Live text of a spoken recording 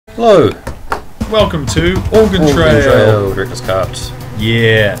Hello! Welcome to Organ Trail. Director's Cut.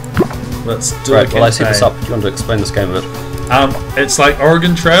 Yeah. Let's do Right, it. while I set this up, do you want to explain this game a bit? It's like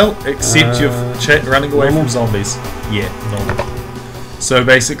Oregon Trail, except you're running away normal? from zombies. Yeah, normal. So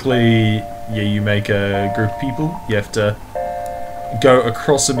basically, yeah, you make a group of people. You have to go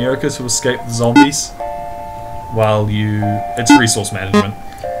across America to escape the zombies. While you... It's resource management.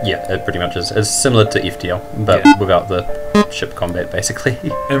 Yeah, it pretty much is. It's similar to FTL, but without the ship combat, basically.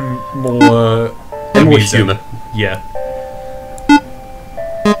 And more... And more amusing. humour. Yeah.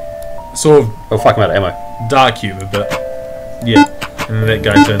 Sort of Oh fuck, I'm out of ammo. dark humour, but... Yeah. And then that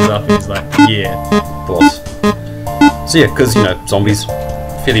guy turns up and he's like, yeah. Boss. So yeah, because, you know, zombies,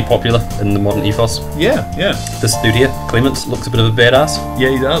 fairly popular in the modern ethos. Yeah, yeah. This dude here, Clements, looks a bit of a badass. Yeah,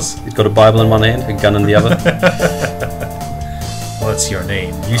 he does. He's got a Bible in one hand, a gun in the other. What's your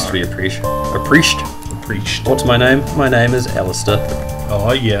name? Used to be a priest. A priest? A priest. What's my name? My name is Alistair.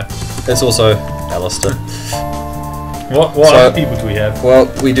 Oh, yeah. It's also Alistair. What other people do we have? Well,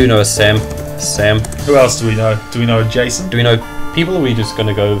 we do know a Sam. Sam. Who else do we know? Do we know Jason? Do we know people, or are we just going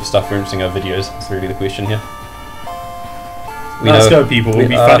to go with stuff referencing our videos? That's really the question here. Let's go people. It'll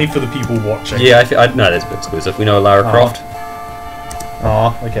be funny for the people watching. Yeah, no, that's a bit exclusive. We know Lara Croft.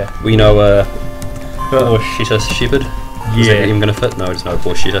 Oh, okay. We know poor Shitter Shepherd. Is that Yeah. even going to fit? No, just know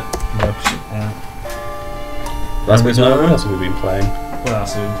poor Shitter. Last week, what else have we been playing? What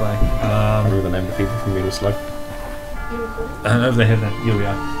else have we been playing? I remember the name of the people from Metal Slug. I don't know if they have that. Here we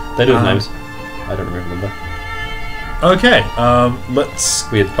are. They do have names. I don't remember them though. Okay, let's...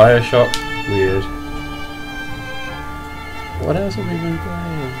 We had Bioshock. We had... What else have we been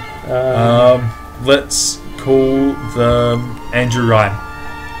playing? Let's call them Andrew Ryan.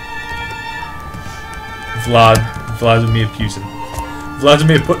 Vladimir Putin.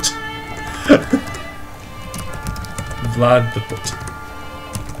 Vladimir Put. Vlad the Put.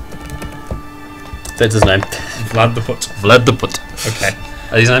 That's his name. Vlad the Put. Vlad the Put. Okay.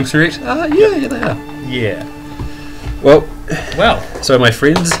 Are these names correct? Yeah, they are. Yeah. Well, So, my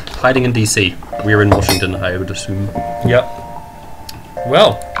friends hiding in DC. We're in Washington, I would assume. Yep.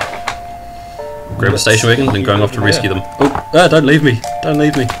 Well. Grab a station wagon and going off to rescue them. Oh, don't leave me. Don't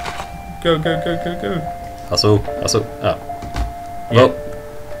leave me. Go. Hustle. Oh. Yeah.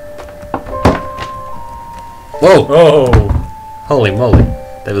 Whoa. Oh. Holy moly.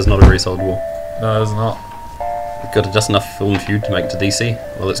 That was not a very solid wall. No, it's not. We've got just enough film feud to make it to DC.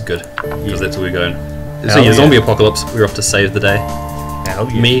 Well, that's good. Because that's where we're going. So Hell yeah, yeah. zombie apocalypse. We're off to save the day. Hell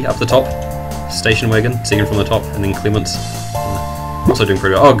yeah. Me up the top. Station wagon. Second from the top. And then Clements. Also doing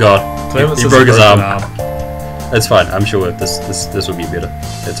pretty well. Oh god. Clements He has broke a his broken arm. It's fine. I'm sure this will be better.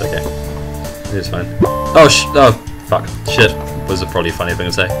 It's okay. It's fine. Oh fuck. Shit. Was probably a funny thing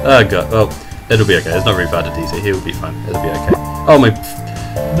to say. Oh god. Well, it'll be okay. It's not very far to DC. He'll be fine. It'll be okay. Oh my.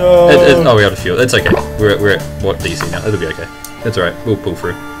 No. Oh, we have to fuel. It's okay. We're at what DC now. It'll be okay. It's alright. We'll pull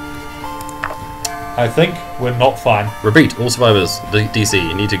through. I think we're not fine. Repeat. All survivors. DC.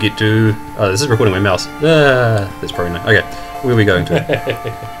 You need to get to. Oh, this is recording my mouse. That's probably not. Okay. Where are we going to?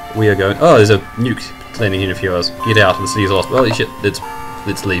 We are going. Oh, there's a nuke landing here in a few hours. Get out. The city's lost. Well, shit.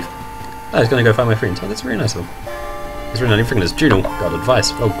 Let's leave. I was going to go find my friends. Oh, that's very nice of them. It's really nice. Freaking his journal. Got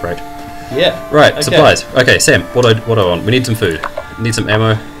advice. Oh, great. Yeah. Right. Okay. Supplies. Okay, Sam. What do I want? We need some food. Need some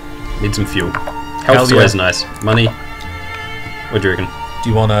ammo. Need some fuel. Health's always nice. Money. What do you reckon? Do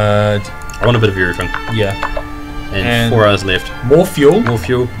you want to... I want a bit of everything. Yeah. And 4 hours left. More fuel. More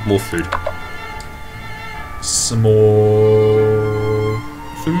fuel. More food. Some more...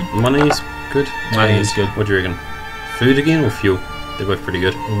 food? Money's good. Money is good. What do you reckon? Food again or fuel? They're both pretty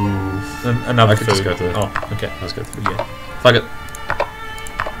good. Another I could food. just go for that. Oh, okay. Let's go through. Yeah. Fuck it.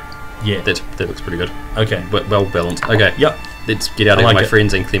 Yeah. That looks pretty good. Okay. Well balanced. Okay. Yep. Let's get out of my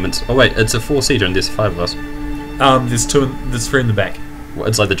friends and Clements. Oh wait, it's a 4-seater and there's 5 of us. There's 3 in the back. Well,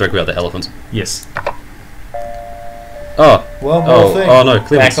 it's like the joke about the elephants. Yes. Oh. One more thing. Oh no,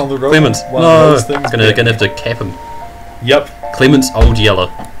 Clements. Back on the road. Clements. One No. of those things Gonna have to cap him. Yep. Clements, old yeller.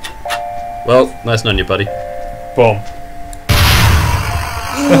 Well, nice knowing you, buddy. Boom.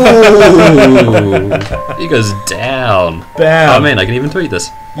 Ooh, he goes down. Bam. Oh man, I can even tweet this.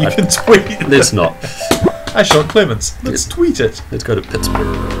 You can tweet it. Let's not. I shot Clements. Let's tweet it. Let's go to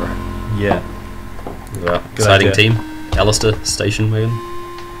Pittsburgh. Yeah. Well, exciting idea. team. Alistair, station wagon.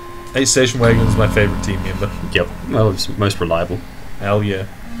 Station Wagon is my favourite team member. Yep. Well, it's most reliable. Hell yeah.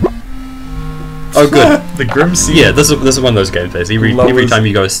 Oh, good. The Grim Sea. Yeah, this is one of those gameplays. Every time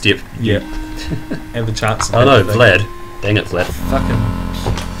you go a step. Yeah. Have a chance. Oh no, Vlad. Dang it, Vlad. Fucking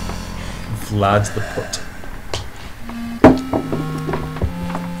Vlad's the Put.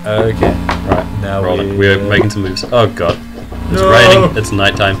 Okay. Right, Now rolling. We're making some moves. Oh god. It's raining, it's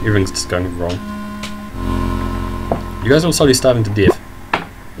nighttime, everything's just going wrong. You guys are all slowly starving to death.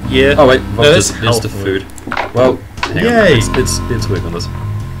 Yeah. Oh wait, No, there's that's the food. Well, hang Yay. on, let's work on this.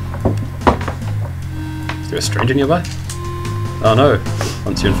 Is there a stranger nearby? Oh no,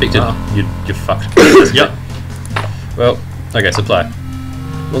 once you're infected, you're fucked. Yep. Well, okay, supply.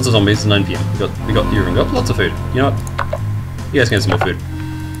 Lots of zombies, 9 PM. We got lots of food. You know what? You guys can have some more food.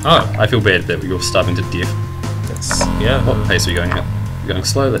 Oh, I feel bad that you're starving to death. that's yeah. What pace are you going at? You're going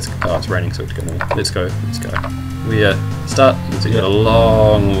slow? Let's oh, it's raining, so it's going normal. Let's go. We start. You can see we've got a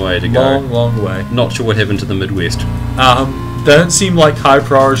long way to go. Long way. Not sure what happened to the Midwest. They don't seem like high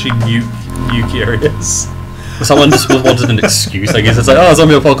priority nuke areas. Someone just wanted an excuse, I guess. It's like, oh,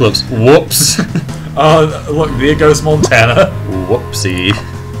 zombie apocalypse. Whoops. Oh, look, there goes Montana. Whoopsie.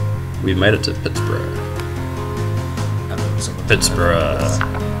 We've made it to Pittsburgh. Pittsburgh.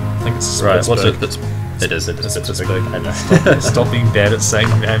 I think it's Right, what's it? Pittsburgh. It is Pittsburgh. I know. Stop being bad at saying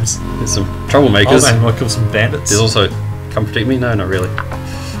names. There's some troublemakers. Oh man, might kill some bandits. There's also, come protect me? No, not really.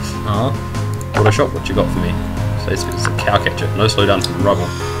 Auto shop, what you got for me? So it's a cow catcher. No slowdown from rubble.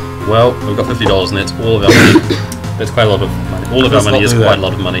 Well, we've got $50 and that's all of our money. That's quite a lot of money. All of our money is quite a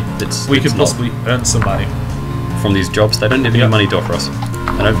lot of money. We could possibly earn some money from these jobs. They don't have any money to offer us.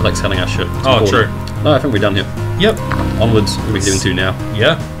 I don't feel like selling our shit. Oh, true. No, I think we're done here. Yep. Onwards, where we're heading to now.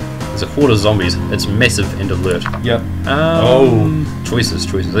 Yeah. There's a horde of zombies. It's massive and alert. Yep. Choices.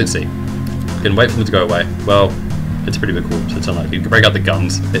 Let's see. Can wait for them to go away. Well, it's a pretty big horde, so it's unlikely. You can break out the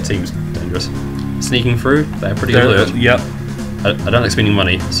guns. That seems dangerous. Sneaking through, they're pretty alert. Yep. I don't like spending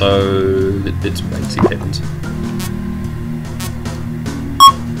money, so let's wait and see what happens.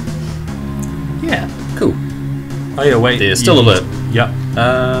 Yeah. Cool. Oh yeah, wait. They're still alert. Yep.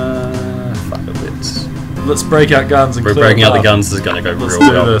 Fuck it, let's break out guns and we're breaking out the guns. This is gonna go let's real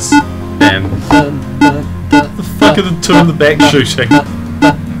do well. This. Bam. The fuck are the two in the back shooting?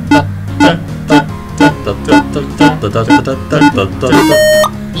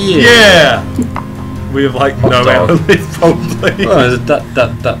 Yeah. We have like no ammo left, probably. Well,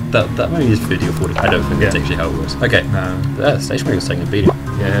 that maybe is 30 or 40. I don't think that's actually how it works. Okay. No. That station wagon's taking a beating.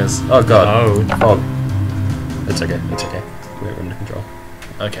 Yes. Oh god. Oh. Fog. It's okay. We're under control.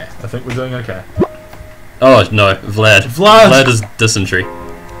 Okay. I think we're doing okay. Oh no, Vlad is dysentery.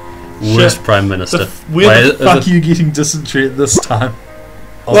 Worst Prime Minister. Where the fuck are you getting dysentery at this time?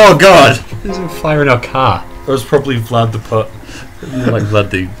 Oh god! There's a fire in our car. It was probably Vlad the Put. Like Vlad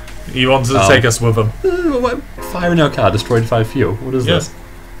the... He wanted to take us with him. Fire in our car, destroyed 5 fuel. What is this?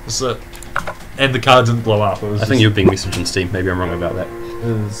 That's it. And the car didn't blow up. It was I think you're being messaged on Steam. Maybe I'm wrong about that.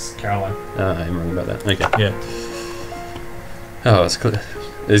 It was Caroline. I am wrong about that. Okay. Yeah. Oh, it's cool.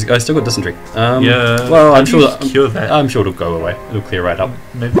 I still got dysentery. Yeah. Well, I'm sure cure that. I'm sure it'll go away. It'll clear right up.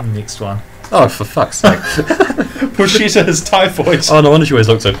 Maybe the next one. Oh, for fuck's sake! Pushita has typhoid. Oh, no wonder she always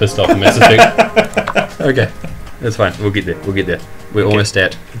looks so pissed off in Mass Effect. Okay, that's fine. We'll get there. We're almost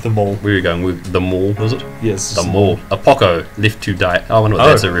at the mall. Where are we going? The mall, was it? Yes. The mall. Apoco, left to die. Oh, I wonder what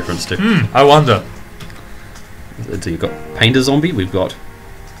that's a reference to. I wonder. So you've got painter zombie. We've got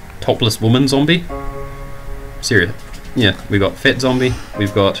topless woman zombie. Serious. Yeah, we've got fat zombie.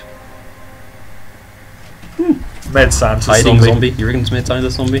 We've got mad scientist hiding zombie. You reckon it's mad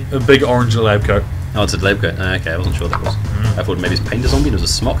scientist zombie? A big orange lab coat. Oh, it's a lab coat. Okay, I wasn't sure that was. I thought maybe it's painter zombie. There's a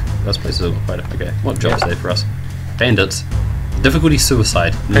smock. Those places are quite okay. What jobs are there for us? Bandits. Difficulty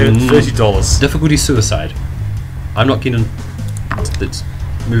suicide. $30. Difficulty suicide. I'm not keen on. Let's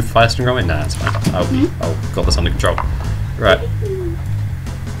move faster and go away. Nah, it's fine. I'll got this under control. Right.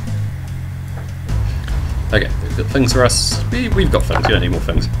 Okay, we've got things for us. We've got things. You don't need more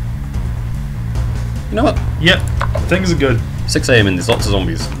things. You know what? Yep, things are good. 6 AM and there's lots of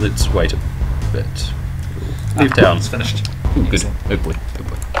zombies. Let's wait a bit. Leave town. It's finished. Ooh, good. Oh boy.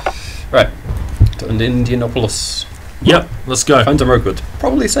 Right. To Indianapolis. Yep, let's go. Phones are real good.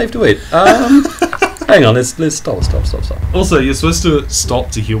 Probably safe to eat. Hang on, let's stop. Also, you're supposed to stop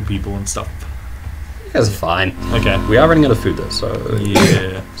to heal people and stuff. You guys are fine. Okay. We are running out of food though, so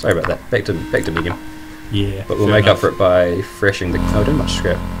yeah. Sorry about that. Back to Megan. Yeah. But we'll make up for it by freshing the. Oh, don't much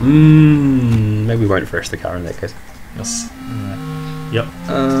scrap. Maybe we won't fresh the car in that case. Yes. Yep.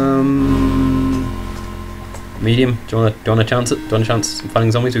 Medium. Do you want to chance it? Do you want to chance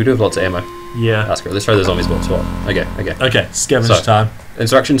finding zombies? We do have lots of ammo. Yeah. That's great. Let's try the zombies box. What? Okay. Okay. Scavenge time.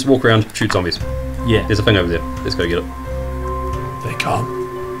 Instructions: walk around, shoot zombies. Yeah. There's a thing over there. Let's go get it. They come.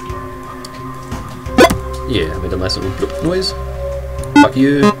 Yeah, I made a nice little bloop noise. Fuck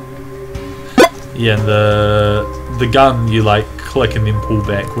you. Yeah, and the gun you like click and then pull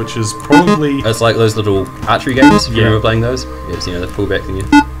back, which is probably it's like those little archery games. If you remember playing those? Yes, the pull back thing.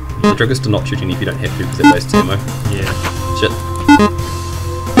 The trick is to not shoot any if you don't have to, because it wastes ammo. Yeah. Shit.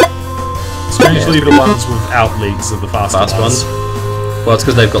 Strangely, the ones without leaks are the faster Fast ones. Well, it's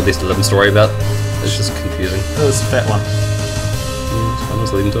because they've got less to live and story about. It's just confusing. Oh, there's a fat one. It's fun,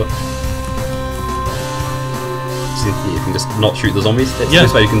 let's lead into it. So, yeah, you can just not shoot the zombies. That's the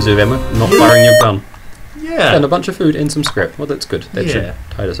best way you can conserve ammo. Not firing your gun. Yeah. And a bunch of food and some scrap. Well, that's good. That should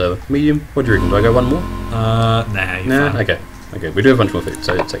tide us over. Medium. What do you reckon? Do I go one more? Nah, you're fine. Okay. Okay, we do have a bunch more food,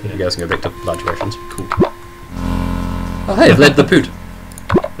 so it's okay. You guys can go back to large rations. Cool. Oh, hey, Vlad the Poot.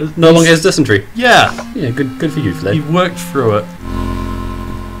 No longer has dysentery. Yeah. Yeah, good for you, Vlad. He worked through it.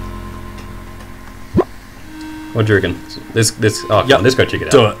 What do you reckon? Let's go check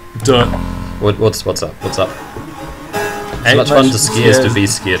it out. Do it. What's up? What's up? It's much fun to scare us to be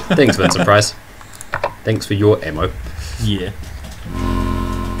scared. Thanks, Vincent Price. Thanks for your ammo. Yeah.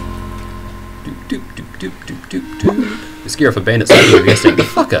 Doop, doop, doop, doop, doop, doop. The scare off a bandit side of the tank. The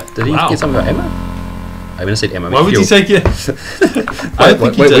fucker! Did he get some of our ammo? I'm gonna say ammo. Why would you take it?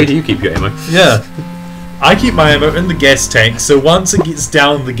 Where do you keep your ammo? Yeah. I keep my ammo in the gas tank, so once it gets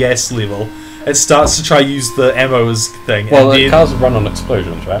down the gas level, it starts to try use the ammo as thing. Well, the cars run on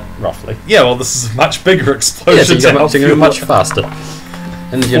explosions, right? Roughly. Yeah, well, this is a much bigger explosion. Yeah, so you're much faster.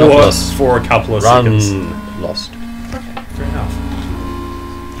 And you're not lost. For a couple of seconds. Lost. Okay, fair enough.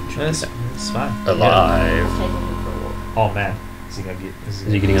 That's fine. Alive. Oh man, is he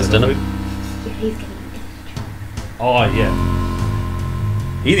getting us dinner? Yeah, he's getting it. Oh yeah.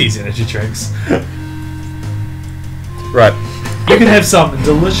 He needs energy drinks. Right. You can have some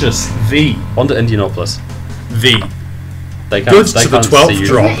delicious V. On to Indianapolis. V. They can't, Goods they to the can't 12th see you.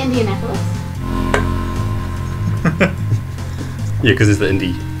 drop. Isn't it Indianapolis? Yeah, because it's the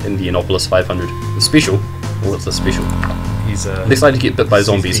Indianapolis 500. The special. Well, it's the special. He's Next slide to get bit by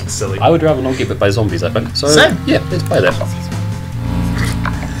zombies. being silly. I would rather not get bit by zombies, I think. So, Same. yeah, let's play that.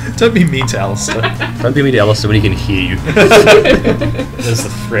 Don't be mean to Alistair. Don't be mean to Alistair when he can hear you. There's the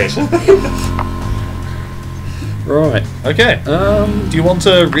threat. Right. Okay. Do you want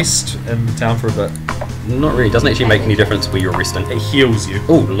to rest in town for a bit? Not really. Doesn't actually make any difference where you're resting. It heals you.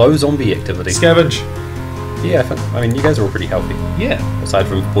 Oh, low zombie activity. Scavenge. Yeah, I mean, you guys are all pretty healthy. Yeah. Aside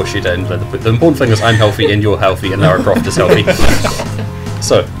from Bushita and Leather. The important thing is I'm healthy and you're healthy and Lara Croft is healthy.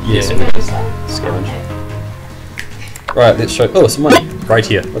 So, yes. Scavenge. Right, let's show. Oh, some money. Right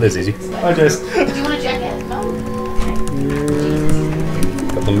here. Oh, that's easy. Hi, Jess. Do you want a jacket? No?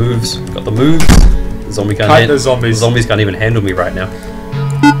 Got the moves. Got the moves. The zombie can't Kite those zombies. The zombies can't even handle me right now.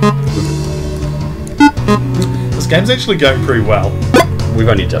 This game's actually going pretty well. We've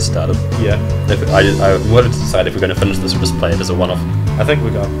only just started. Yeah. I wanted to decide if we're going to finish this or just play it as a one-off. I think we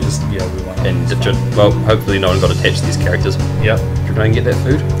got we won. And ditch it. Well, hopefully no one got attached to these characters. Yep. Should we try and get that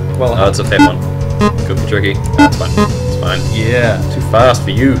food? Well, Oh, it's a fat one. Could be tricky. That's fine. It's fine. yeah. Too fast for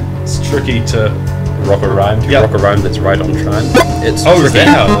you. It's tricky to Rock a rhyme. Yep. Rock a rhyme that's right on trying. It's Oh, is tricky. that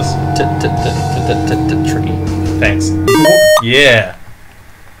how it is? Tricky. Thanks. Yeah.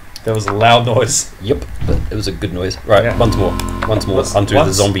 That was a loud noise. Yep, but it was a good noise. Right, Yeah. once more. Onto the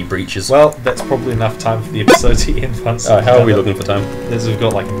Once. zombie breaches. Well, that's probably enough time for the episode to end once. How are we looking for time? We've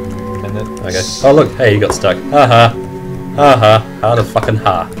got like a minute. Okay. Oh look, hey, you got stuck. Ha ha. Ha ha. How the fucking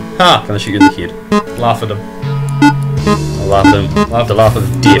ha. Ha! Can I shoot you in the head? Laugh at him. I laugh at him. The laugh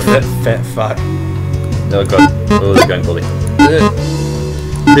of death. That fat fuck. Oh god. Oh, they're going bully.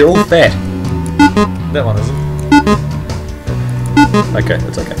 They're all fat. That one isn't. Okay,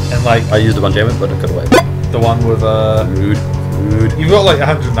 it's okay. And like I used a bunch of ammo, but I got away. the one with Food. you've got like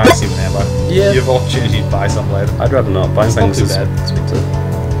 197 ammo. Yeah. You have opportunity to buy some later. I'd rather not. Buying It's not things too is bad. expensive.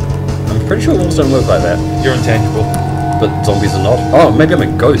 I'm pretty sure walls don't work like that, You're intangible. but zombies are not. Oh, maybe I'm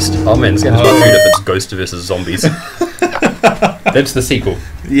a ghost. Oh man, this game's much weird if it's ghost versus zombies. That's the sequel.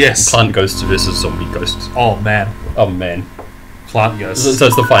 Yes. Plant ghosts versus zombie ghosts. Oh man. Oh man. Plant So, ghosts. so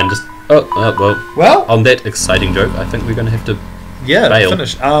it's the fine. Just well. Well, On that exciting joke, I think we're going to have to. yeah, bail.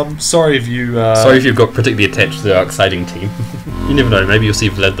 finish. Sorry if you. Sorry if you've got particularly attached to our exciting team. You never know. Maybe you'll see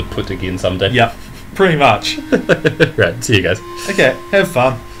Vlad the Put again someday. Yeah, pretty much. Right. See you guys. Okay, have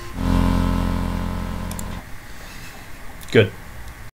fun. Good.